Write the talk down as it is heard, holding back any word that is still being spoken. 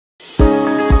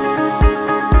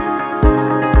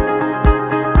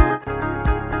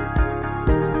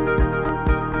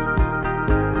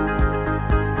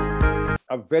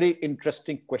very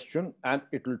interesting question, and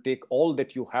it will take all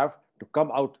that you have to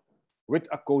come out with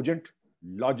a cogent,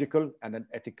 logical, and an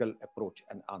ethical approach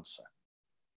and answer.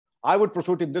 I would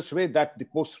proceed in this way, that the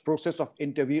process of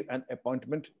interview and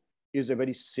appointment is a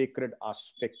very sacred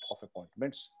aspect of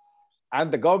appointments,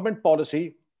 and the government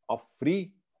policy of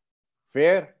free,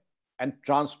 fair, and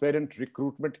transparent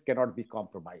recruitment cannot be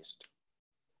compromised.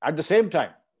 At the same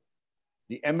time,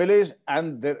 the MLAs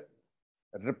and the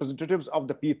representatives of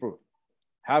the people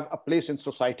have a place in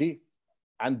society,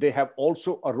 and they have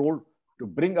also a role to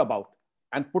bring about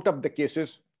and put up the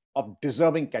cases of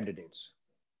deserving candidates.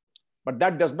 But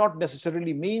that does not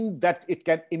necessarily mean that it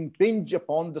can impinge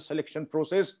upon the selection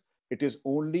process. It is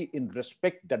only in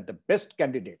respect that the best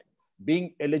candidate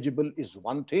being eligible is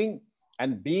one thing,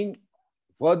 and being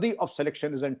worthy of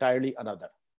selection is entirely another.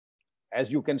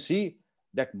 As you can see,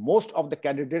 that most of the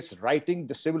candidates writing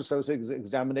the civil service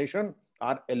examination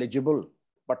are eligible,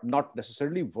 but not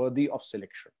necessarily worthy of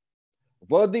selection.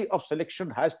 Worthy of selection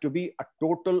has to be a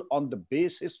total on the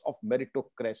basis of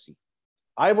meritocracy.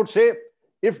 I would say,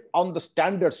 if on the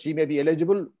standards she may be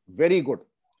eligible, very good.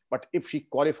 But if she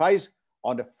qualifies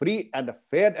on a free and a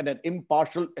fair and an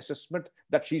impartial assessment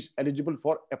that she's eligible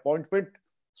for appointment,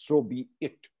 so be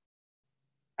it.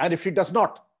 And if she does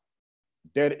not,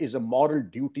 there is a moral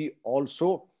duty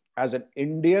also as an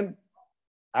Indian,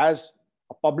 as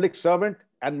a public servant,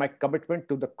 and my commitment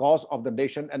to the cause of the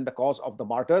nation and the cause of the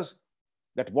martyrs,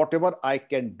 that whatever I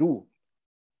can do,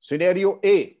 scenario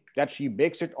A, that she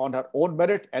makes it on her own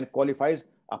merit and qualifies,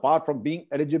 apart from being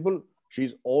eligible, she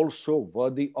is also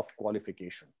worthy of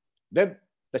qualification. Then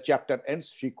the chapter ends,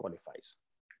 she qualifies.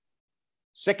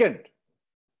 Second,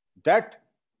 that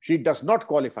she does not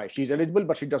qualify, she is eligible,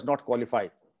 but she does not qualify.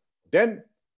 Then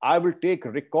I will take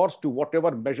recourse to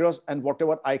whatever measures and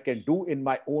whatever I can do in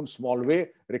my own small way,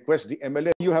 request the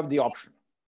MLA. You have the option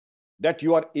that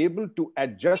you are able to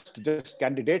adjust this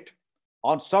candidate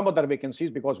on some other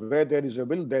vacancies, because where there is a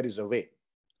will, there is a way.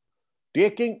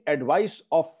 Taking advice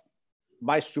of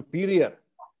my superior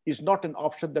is not an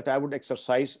option that I would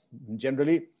exercise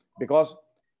generally, because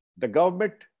the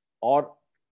government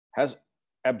has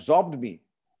absorbed me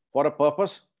for a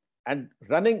purpose, and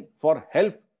running for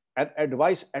help and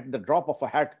advice at the drop of a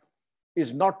hat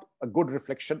is not a good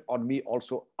reflection on me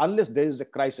also, unless there is a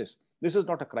crisis. This is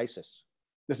not a crisis.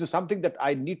 This is something that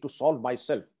I need to solve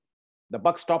myself. The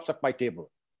buck stops at my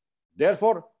table.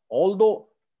 Therefore, although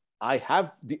I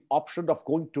have the option of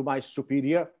going to my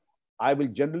superior, I will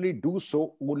generally do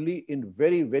so only in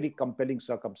very, very compelling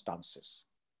circumstances.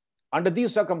 Under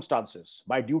these circumstances,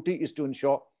 my duty is to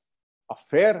ensure a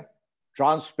fair,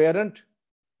 transparent,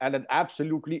 and an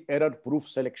absolutely error-proof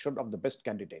selection of the best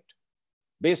candidate,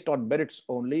 based on merits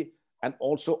only, and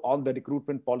also on the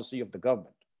recruitment policy of the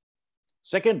government.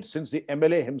 Second, since the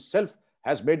MLA himself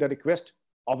has made a request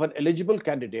of an eligible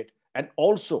candidate, and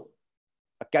also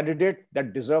a candidate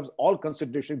that deserves all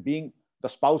consideration, being the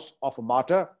spouse of a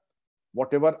martyr,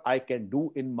 whatever I can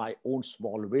do in my own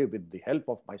small way with the help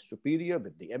of my superior,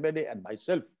 with the MLA and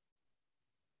myself,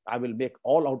 I will make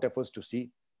all out efforts to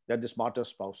see that this martyr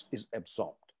spouse is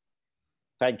absorbed.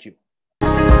 Thank you.